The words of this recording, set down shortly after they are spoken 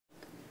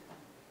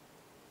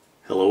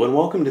Hello and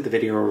welcome to the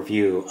video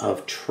review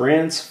of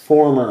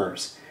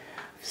Transformers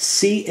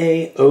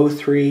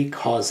CA-03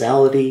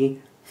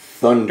 Causality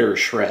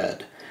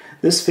Thundershread.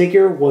 This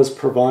figure was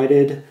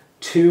provided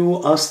to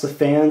us the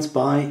fans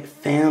by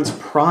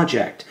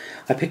FansProject.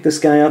 I picked this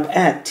guy up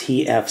at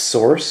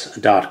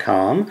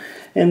tfsource.com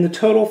and the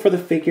total for the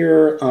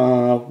figure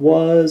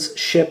was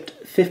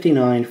shipped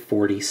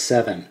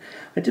 $59.47.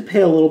 I did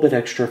pay a little bit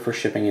extra for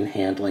shipping and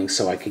handling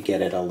so I could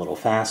get it a little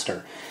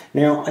faster.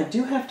 Now, I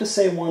do have to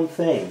say one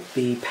thing.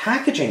 The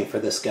packaging for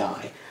this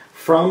guy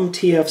from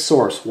TF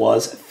Source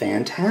was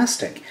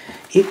fantastic.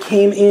 It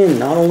came in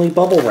not only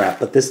bubble wrap,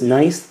 but this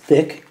nice,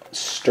 thick,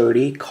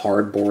 sturdy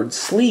cardboard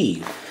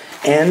sleeve.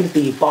 And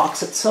the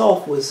box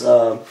itself was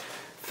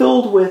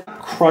filled with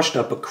crushed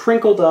up, but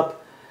crinkled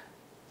up,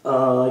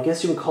 I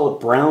guess you would call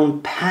it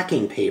brown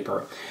packing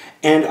paper.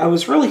 And I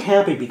was really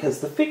happy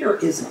because the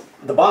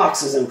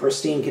box is in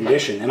pristine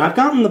condition. And I've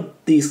gotten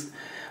these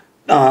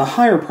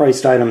higher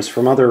priced items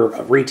from other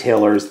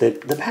retailers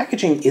that the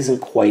packaging isn't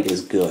quite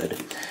as good.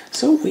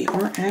 So we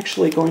are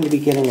actually going to be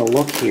getting a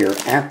look here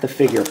at the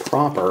figure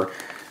proper,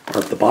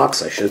 or the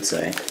box I should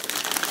say.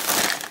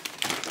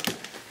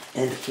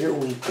 And here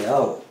we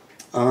go.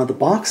 The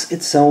box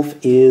itself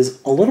is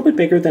a little bit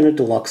bigger than a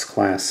deluxe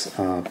class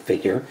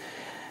figure.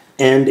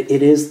 And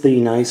it is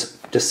the nice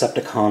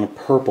Decepticon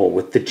purple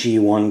with the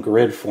G1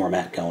 grid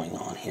format going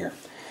on here.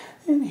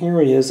 And here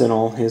he is in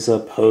all his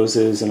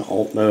poses and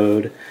alt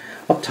mode.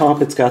 Up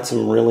top it's got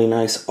some really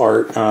nice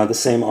art, the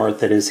same art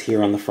that is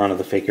here on the front of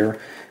the figure.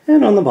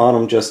 And on the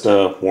bottom just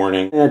a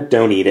warning,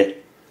 don't eat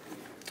it.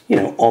 You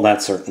know, all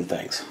that certain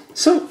things.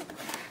 So,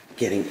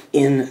 getting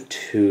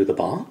into the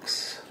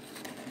box.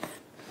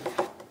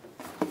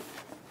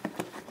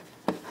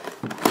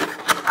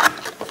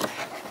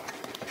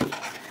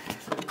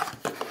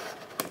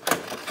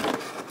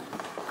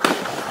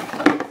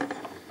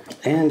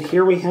 And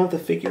here we have the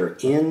figure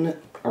in,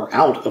 or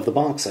out of the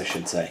box, I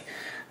should say.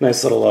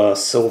 Nice little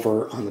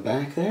silver on the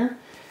back there.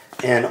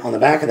 And on the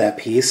back of that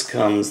piece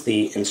comes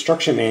the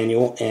instruction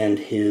manual and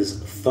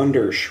his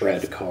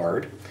Thundershread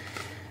card.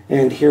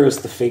 And here's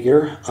the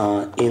figure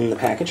in the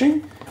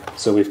packaging.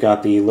 So we've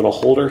got the little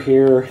holder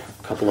here,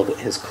 a couple of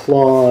his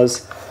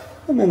claws,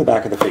 and then the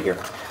back of the figure.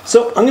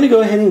 So I'm going to go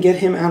ahead and get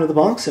him out of the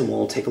box and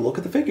we'll take a look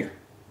at the figure.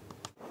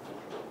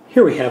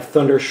 Here we have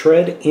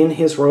Thundershread in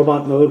his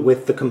robot mode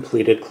with the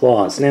completed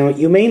claws. Now,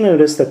 you may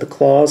notice that the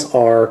claws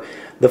are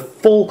the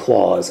full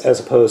claws as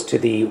opposed to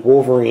the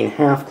Wolverine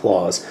half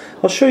claws.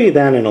 I'll show you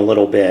that in a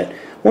little bit.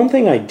 One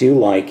thing I do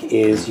like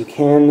is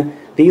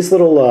these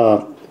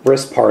little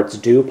wrist parts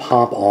do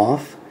pop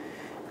off,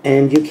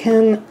 and you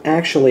can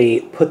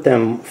actually put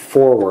them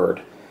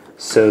forward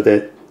so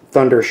that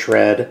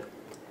Thundershread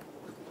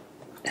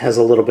has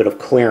a little bit of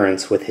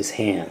clearance with his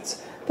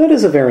hands. That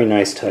is a very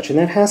nice touch, and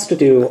that has to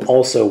do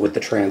also with the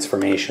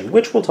transformation,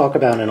 which we'll talk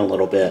about in a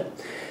little bit.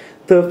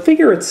 The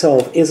figure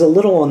itself is a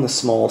little on the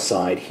small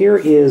side. Here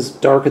is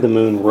Dark of the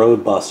Moon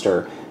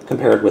Roadbuster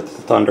compared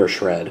with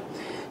Thundershread.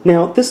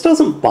 Now, this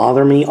doesn't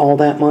bother me all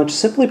that much,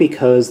 simply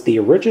because the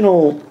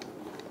original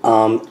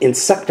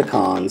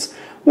Insecticons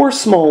were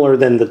smaller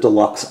than the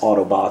deluxe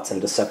Autobots and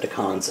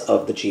Decepticons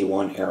of the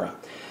G1 era.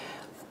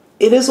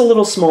 It is a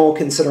little small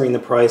considering the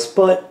price,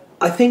 but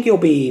I think you'll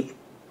be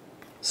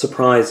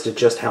surprised at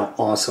just how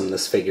awesome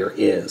this figure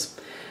is.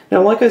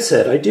 Now, like I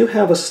said, I do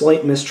have a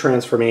slight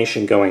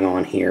mistransformation going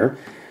on here,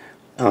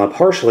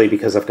 partially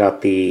because I've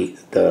got the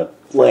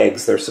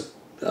legs, there's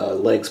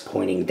legs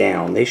pointing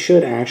down. They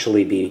should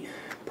actually be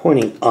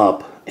pointing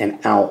up and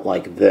out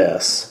like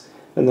this,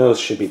 and those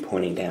should be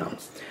pointing down.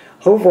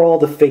 Overall,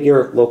 the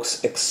figure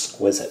looks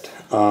exquisite.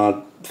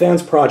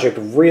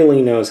 FansProject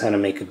really knows how to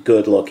make a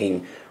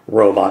good-looking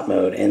robot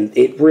mode, and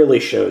it really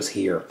shows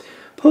here.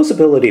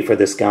 Posability for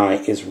this guy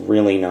is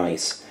really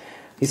nice.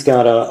 He's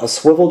got a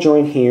swivel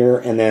joint here,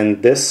 and then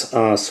this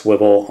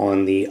swivel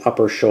on the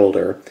upper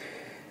shoulder.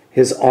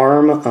 His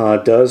arm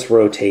does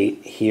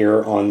rotate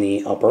here on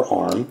the upper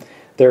arm.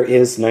 There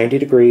is 90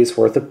 degrees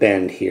worth of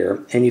bend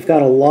here, and you've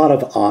got a lot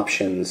of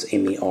options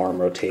in the arm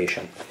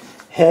rotation.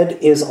 Head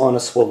is on a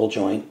swivel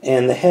joint,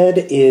 and the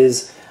head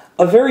is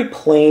a very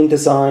plain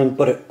design,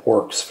 but it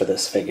works for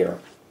this figure.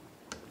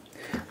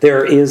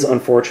 There is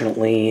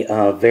fortunately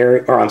a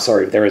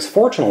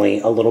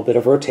little bit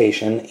of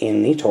rotation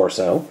in the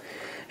torso,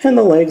 and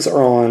the legs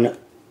are on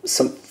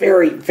some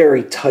very,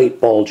 very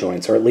tight ball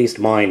joints, or at least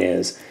mine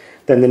is.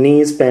 Then the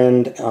knees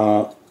bend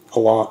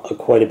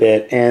quite a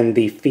bit, and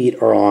the feet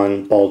are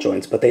on ball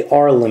joints, but they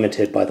are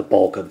limited by the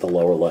bulk of the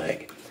lower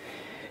leg.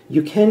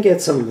 You can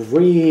get some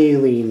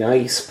really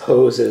nice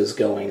poses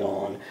going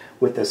on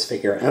with this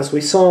figure, as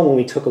we saw when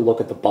we took a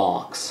look at the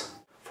box.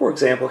 For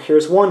example,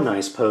 here's one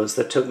nice pose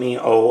that took me,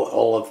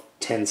 all of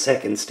 10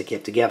 seconds to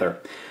get together.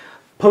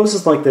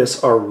 Poses like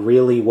this are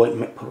really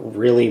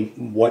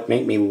what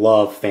make me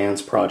love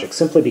FansProject,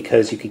 simply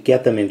because you could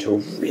get them into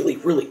really,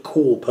 really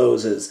cool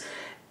poses,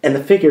 and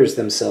the figures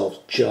themselves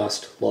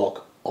just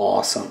look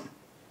awesome.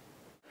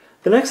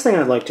 The next thing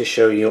I'd like to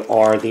show you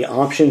are the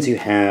options you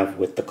have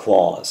with the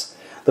claws.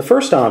 The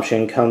first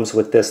option comes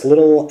with this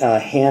little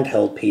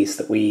handheld piece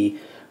that we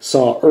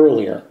saw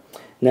earlier.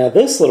 Now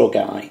this little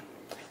guy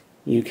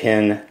you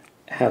can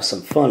have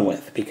some fun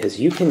with because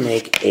you can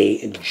make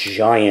a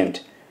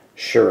giant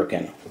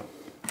shuriken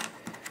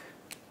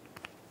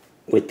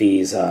with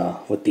these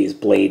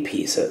blade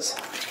pieces.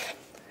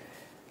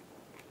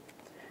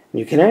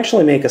 You can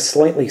actually make a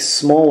slightly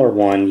smaller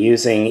one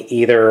using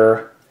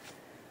either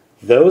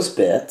those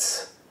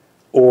bits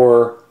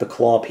or the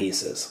claw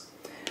pieces.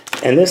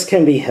 And this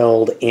can be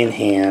held in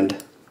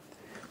hand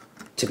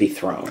to be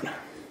thrown.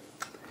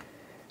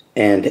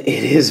 And it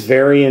is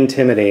very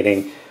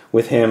intimidating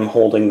with him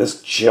holding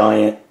this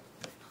giant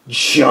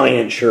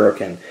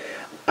shuriken.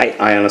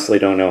 I honestly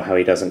don't know how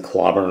he doesn't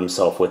clobber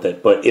himself with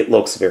it, but it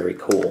looks very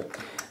cool.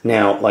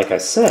 Now, like I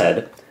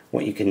said,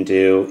 what you can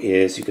do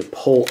is you can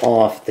pull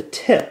off the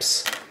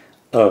tips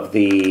of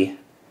the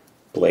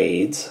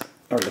blades,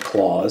 or the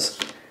claws,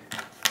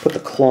 put the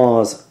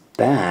claws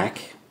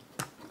back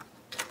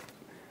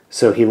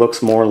so he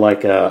looks more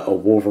like a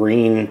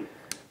Wolverine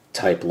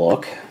type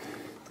look,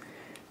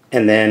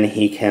 and then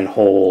he can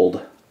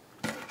hold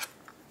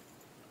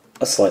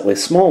a slightly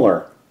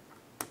smaller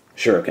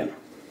shuriken,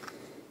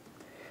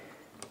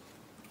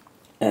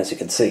 as you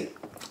can see.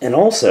 And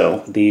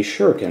also, the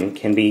shuriken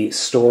can be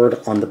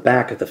stored on the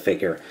back of the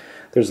figure.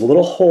 There's a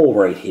little hole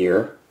right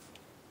here,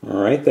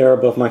 right there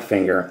above my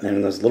finger,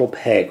 and there's a little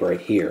peg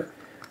right here.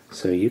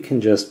 So you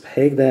can just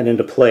peg that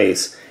into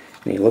place,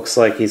 and he looks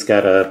like he's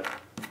got a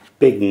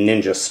big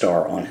ninja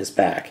star on his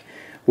back,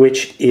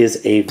 which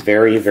is a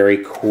very,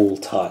 very cool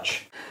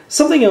touch.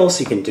 Something else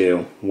you can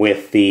do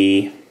with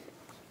these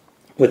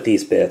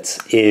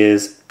bits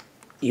is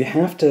you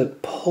have to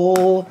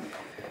pull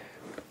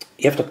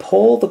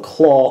the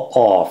claw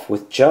off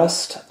with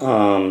just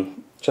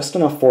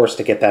enough force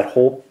to get that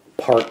whole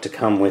part to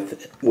come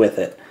with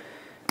it,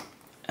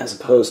 as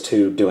opposed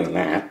to doing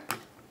that.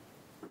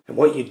 And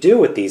what you do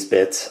with these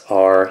bits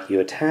are you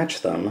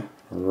attach them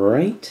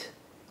right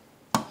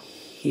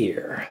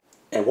here.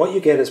 And what you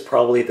get is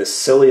probably the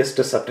silliest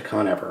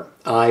Decepticon ever.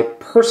 I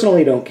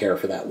personally don't care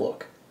for that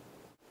look.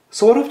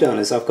 So what I've done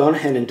is I've gone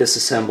ahead and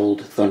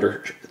disassembled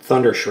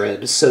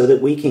Thundershread so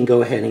that we can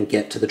go ahead and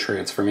get to the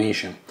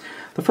transformation.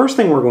 The first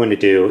thing we're going to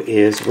do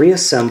is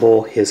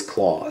reassemble his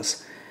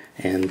claws.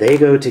 And they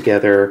go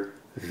together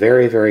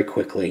very, very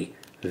quickly,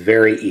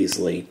 very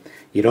easily.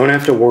 You don't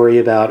have to worry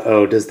about,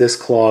 oh, does this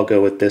claw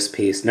go with this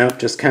piece? Nope,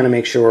 just kind of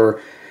make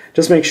sure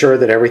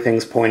that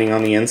everything's pointing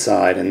on the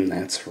inside, and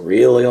that's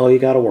really all you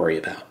got to worry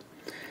about.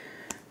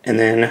 And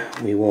then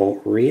we will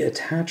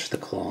reattach the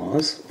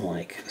claws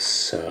like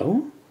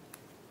so.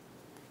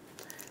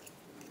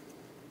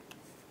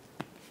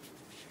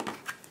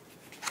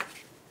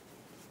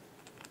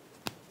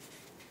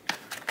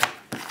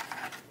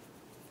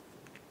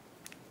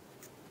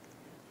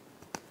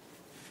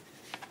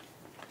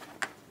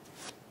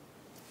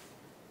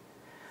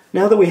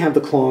 Now that we have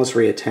the claws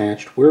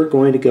reattached, we're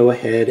going to go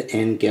ahead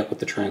and get with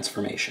the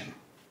transformation.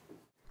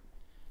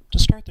 To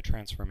start the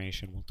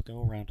transformation, we'll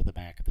go around to the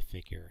back of the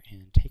figure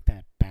and take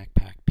that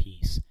backpack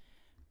piece,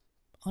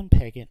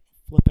 unpeg it,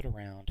 flip it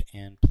around,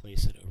 and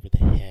place it over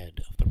the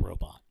head of the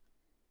robot.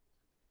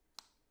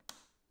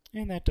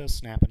 And that does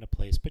snap into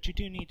place, but you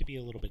do need to be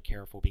a little bit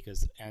careful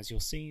because, as you'll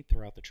see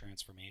throughout the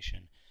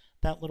transformation,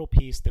 that little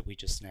piece that we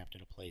just snapped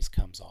into place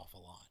comes off a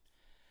lot.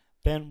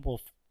 Then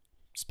we'll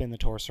spin the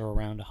torso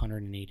around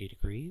 180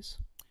 degrees,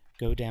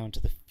 go down to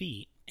the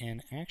feet,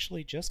 and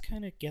actually just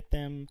kind of get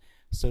them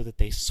so that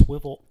they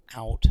swivel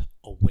out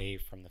away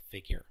from the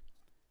figure.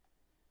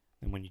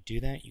 And when you do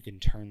that, you can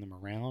turn them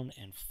around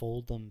and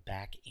fold them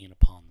back in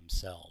upon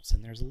themselves.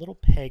 And there's a little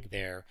peg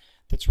there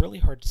that's really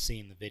hard to see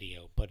in the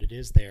video, but it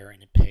is there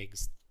and it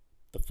pegs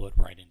the foot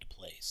right into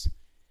place.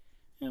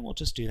 And we'll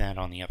just do that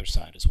on the other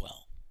side as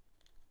well.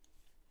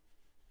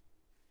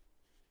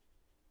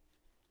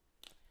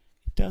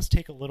 It does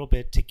take a little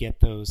bit to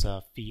get those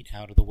feet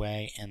out of the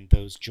way, and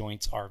those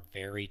joints are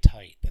very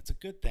tight. That's a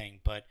good thing,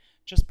 but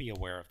just be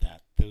aware of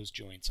that. Those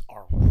joints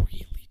are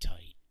really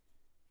tight.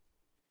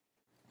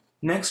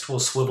 Next, we'll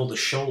swivel the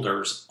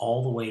shoulders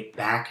all the way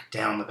back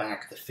down the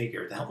back of the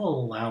figure. That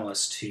will allow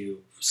us to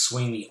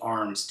swing the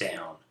arms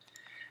down.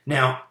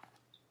 Now,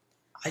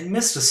 I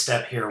missed a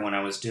step here when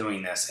I was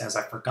doing this, as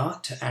I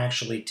forgot to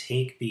actually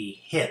take the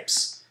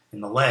hips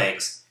and the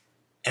legs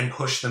and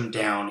push them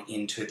down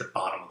into the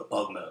bottom of the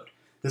bug mode.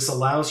 This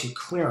allows you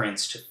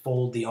clearance to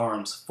fold the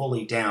arms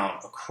fully down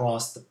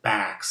across the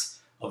backs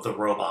of the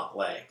robot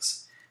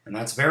legs. And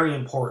that's very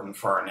important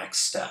for our next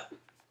step.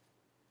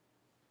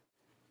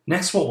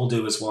 Next, what we'll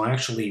do is we'll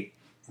actually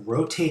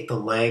rotate the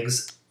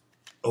legs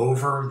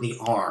over the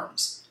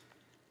arms.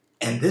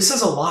 And this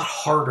is a lot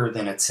harder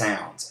than it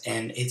sounds.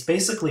 And it's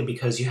basically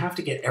because you have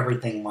to get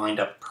everything lined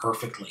up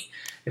perfectly.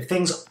 If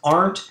things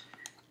aren't,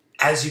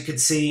 as you can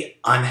see,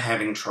 I'm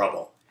having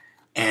trouble.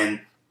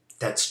 And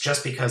that's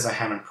just because I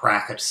haven't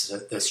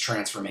practiced this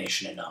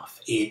transformation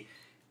enough.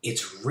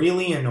 It's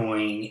really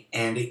annoying,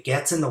 and it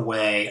gets in the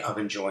way of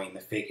enjoying the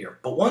figure.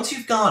 But once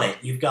you've got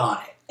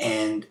it,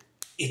 and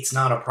it's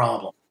not a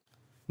problem.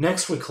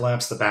 Next, we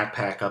collapse the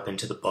backpack up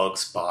into the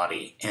bug's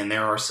body, and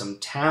there are some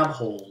tab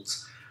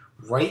holes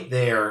right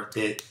there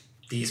that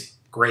these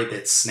gray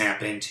bits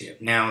snap into.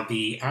 Now,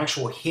 the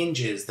actual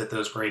hinges that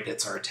those gray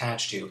bits are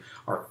attached to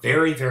are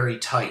very, very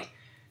tight,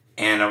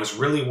 and I was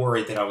really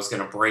worried that I was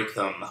going to break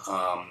them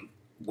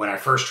when I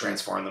first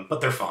transformed them,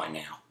 but they're fine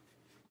now.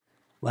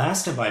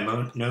 Last, and by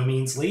no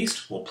means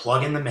least, we'll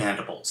plug in the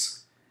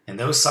mandibles, and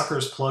those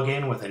suckers plug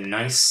in with a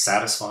nice,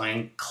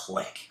 satisfying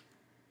click.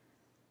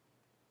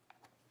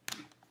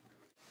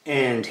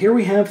 And here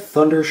we have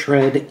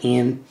Thundershread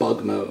in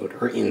bug mode,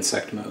 or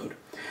insect mode.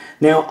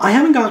 Now, I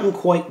haven't gotten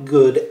quite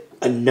good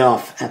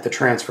enough at the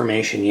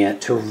transformation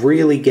yet to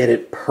really get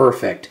it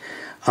perfect.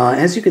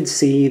 As you can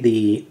see,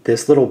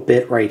 this little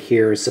bit right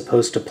here is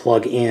supposed to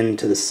plug in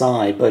to the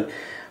side, but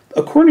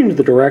according to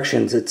the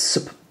directions,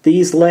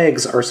 these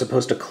legs are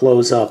supposed to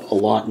close up a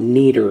lot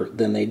neater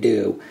than they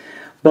do.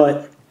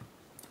 But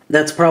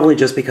that's probably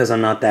just because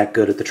I'm not that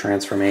good at the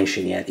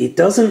transformation yet. It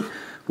doesn't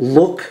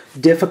look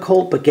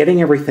difficult, but getting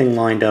everything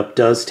lined up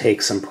does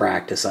take some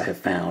practice, I have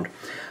found.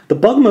 The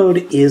bug mode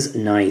is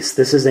nice.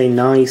 This is a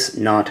nice,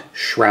 not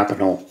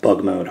shrapnel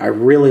bug mode. I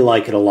really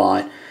like it a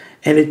lot,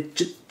 and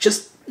it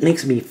just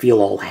makes me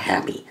feel all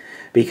happy,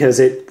 because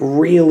it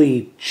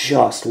really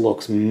just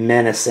looks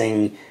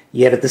menacing,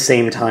 yet at the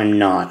same time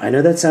not. I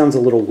know that sounds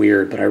a little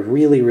weird, but I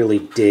really, really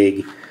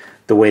dig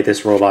the way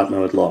this robot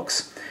mode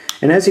looks.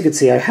 And as you can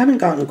see, I haven't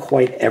gotten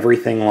quite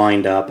everything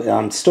lined up.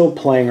 I'm still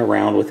playing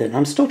around with it, and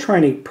I'm still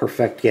trying to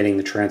perfect getting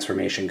the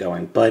transformation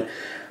going. But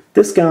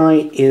this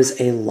guy is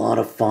a lot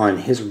of fun.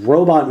 His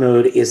robot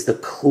mode is the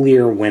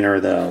clear winner,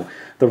 though.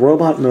 The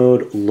robot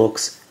mode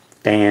looks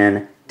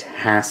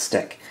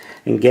fantastic.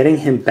 And getting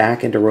him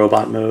back into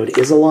robot mode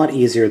is a lot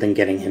easier than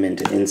getting him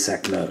into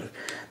insect mode.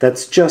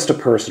 That's just a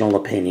personal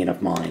opinion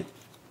of mine.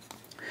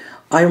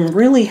 I'm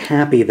really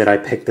happy that I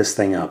picked this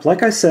thing up.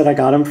 Like I said, I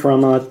got him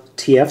from a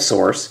TF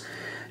source,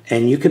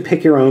 and you could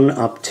pick your own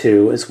up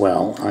too as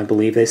well. I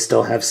believe they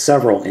still have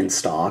several in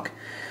stock,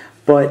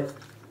 but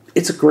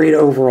it's a great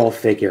overall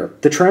figure.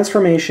 The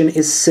transformation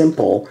is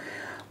simple,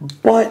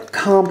 but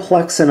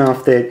complex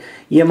enough that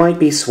you might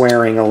be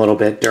swearing a little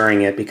bit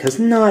during it because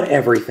not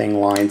everything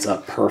lines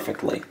up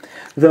perfectly,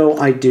 though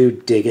I do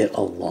dig it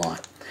a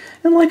lot.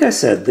 And like I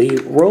said,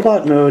 the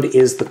robot mode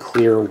is the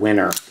clear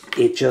winner.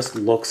 It just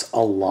looks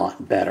a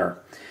lot better.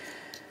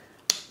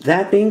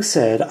 That being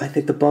said, I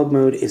think the bug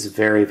mode is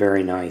very,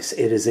 very nice.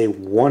 It is a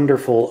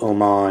wonderful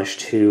homage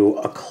to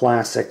a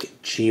classic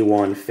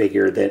G1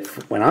 figure that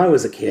when I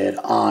was a kid,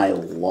 I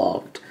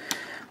loved.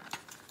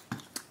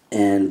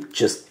 And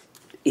just,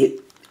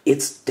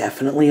 it's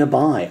definitely a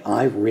buy.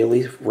 I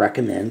really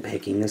recommend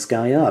picking this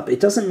guy up. It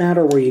doesn't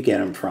matter where you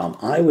get him from.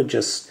 I would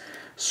just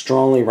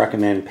strongly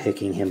recommend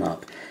picking him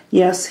up.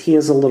 Yes, he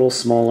is a little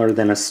smaller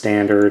than a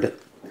standard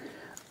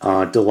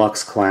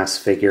deluxe class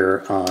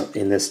figure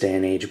in this day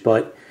and age,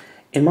 but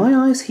in my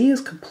eyes, he is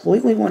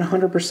completely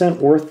 100%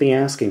 worth the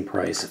asking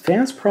price.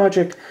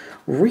 FansProject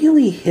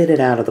really hit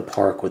it out of the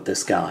park with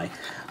this guy.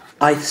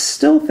 I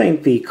still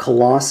think the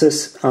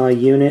Colossus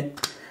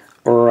unit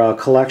or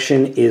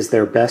collection is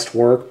their best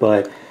work,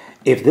 but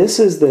if this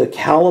is the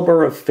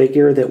caliber of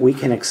figure that we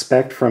can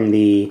expect from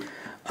the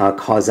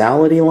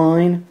Causality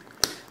line,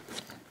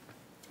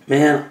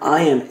 man,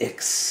 I am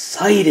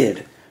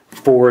excited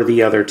for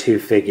the other two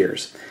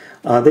figures.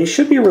 They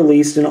should be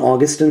released in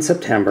August and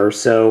September,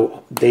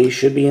 so they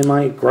should be in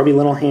my grubby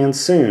little hands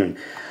soon.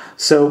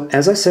 So,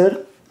 as I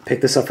said,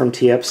 pick this up from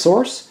TF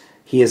Source.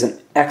 He is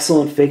an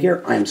excellent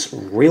figure. I'm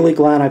really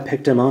glad I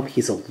picked him up.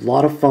 He's a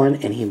lot of fun,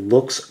 and he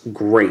looks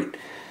great.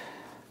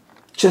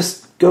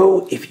 Just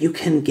go, if you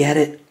can get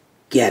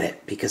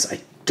it, because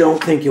I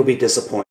don't think you'll be disappointed.